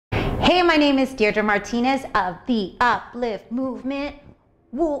Hey, my name is Deirdre Martinez of the Uplift Movement.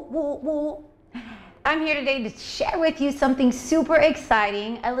 Woo, woo, woo. I'm here today to share with you something super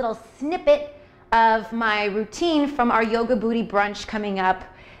exciting, a little snippet of my routine from our Yoga Booty brunch coming up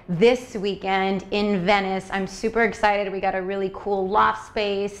this weekend in Venice. I'm super excited. We got a really cool loft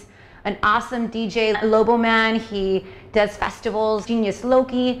space, an awesome DJ, Lobo Man. He does festivals, Genius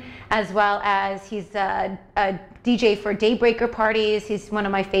Loki, as well as he's a DJ for Daybreaker parties. He's one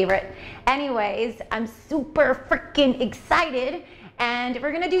of my favorite. Anyways, I'm super freaking excited, and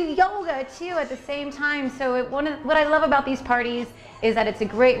we're gonna do yoga too at the same time. So what I love about these parties is that it's a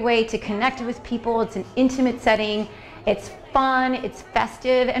great way to connect with people. It's an intimate setting. It's fun, it's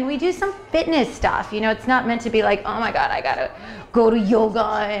festive, and we do some fitness stuff. You know, it's not meant to be like, oh my God, I gotta go to yoga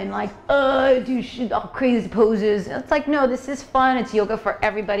and like, do all crazy poses. It's like, no, this is fun. It's yoga for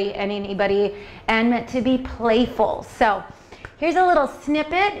everybody and anybody, and meant to be playful. So here's a little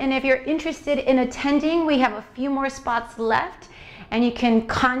snippet, and if you're interested in attending, we have a few more spots left, and you can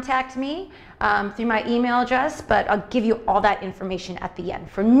contact me through my email address, but I'll give you all that information at the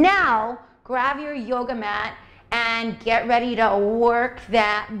end. For now, grab your yoga mat and get ready to work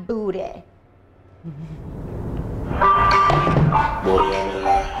that booty.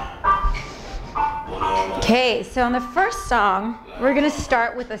 Okay, so in the first song, we're gonna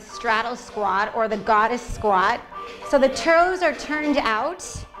start with a straddle squat or the goddess squat. So the toes are turned out.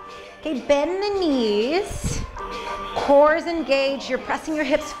 Okay, bend the knees, core is engaged, you're pressing your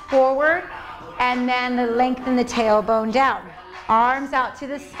hips forward, and then lengthen the tailbone down. Arms out to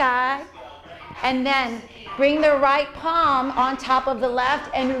the sky, and then bring the right palm on top of the left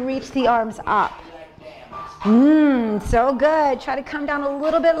and reach the arms up. So good. Try to come down a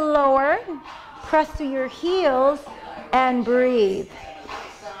little bit lower. Press through your heels and breathe.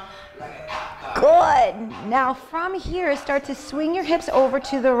 Good. Now from here, start to swing your hips over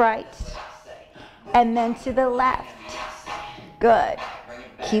to the right and then to the left. Good.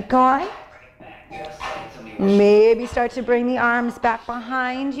 Keep going. Maybe start to bring the arms back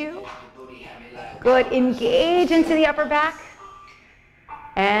behind you. Good, engage into the upper back,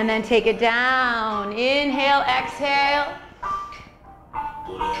 and then take it down. Inhale, exhale,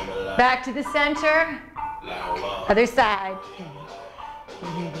 back to the center, other side.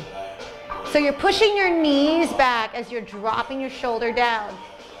 So you're pushing your knees back as you're dropping your shoulder down.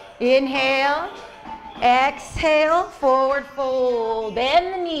 Inhale, exhale, forward fold,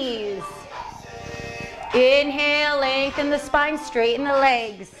 bend the knees. Inhale, lengthen the spine, straighten the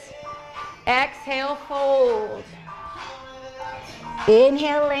legs. Exhale, fold.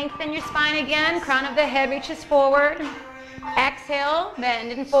 Inhale, lengthen your spine again. Crown of the head reaches forward. Exhale,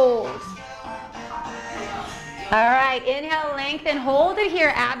 bend and fold. All right, inhale, lengthen, hold it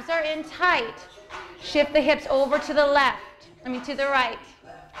here. Abs are in tight. Shift the hips over to the left, to the right.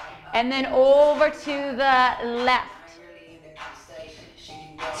 And then over to the left.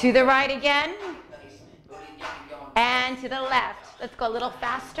 To the right again. And to the left. Let's go a little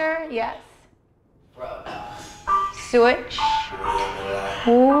faster, yes. Switch.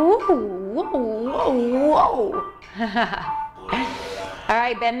 Whoa, whoa, whoa. All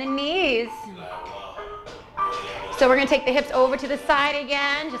right, bend the knees. So we're gonna take the hips over to the side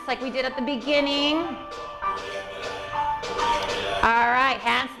again, just like we did at the beginning. All right,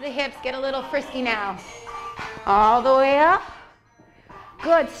 hands to the hips, get a little frisky now. All the way up.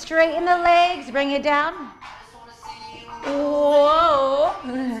 Good, straighten the legs, bring it down. Whoa,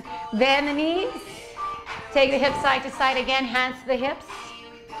 bend the knees. Take the hips side to side again, hands to the hips.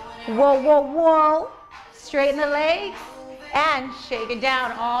 Whoa, whoa, whoa. Straighten the legs and shake it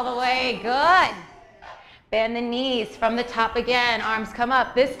down all the way. Good. Bend the knees from the top again. Arms come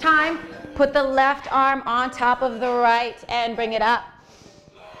up. This time, put the left arm on top of the right and bring it up.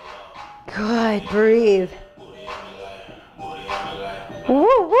 Good. Breathe. Woo,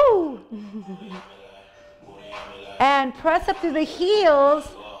 woo. And press up through the heels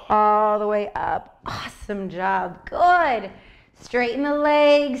all the way up. Awesome job. Good. Straighten the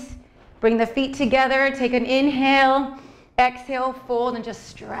legs. Bring the feet together. Take an inhale. Exhale, fold, and just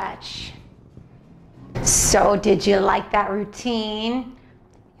stretch. So did you like that routine?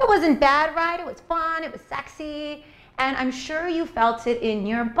 It wasn't bad, right? It was fun. It was sexy. And I'm sure you felt it in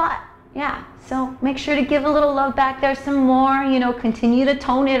your butt. Yeah. So make sure to give a little love back there some more. You know, continue to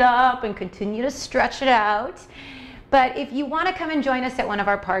tone it up and continue to stretch it out. But if you want to come and join us at one of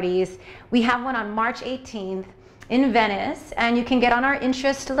our parties, we have one on March 18th in Venice, and you can get on our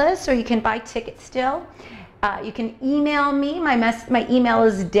interest list, or you can buy tickets still. You can email me. My email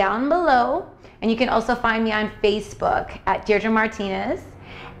is down below, and you can also find me on Facebook at Deirdre Martinez.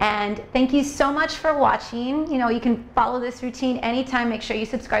 And thank you so much for watching. You know, you can follow this routine anytime. Make sure you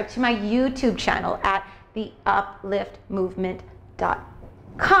subscribe to my YouTube channel at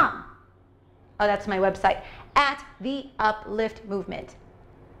theupliftmovement.com. Oh, that's my website, at The Uplift Movement.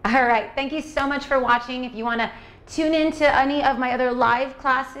 All right, thank you so much for watching. If you want to tune into any of my other live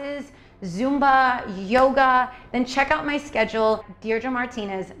classes, Zumba, yoga, then check out my schedule,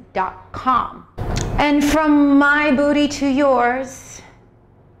 DeirdreMartinez.com. And from my booty to yours,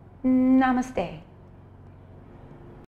 namaste.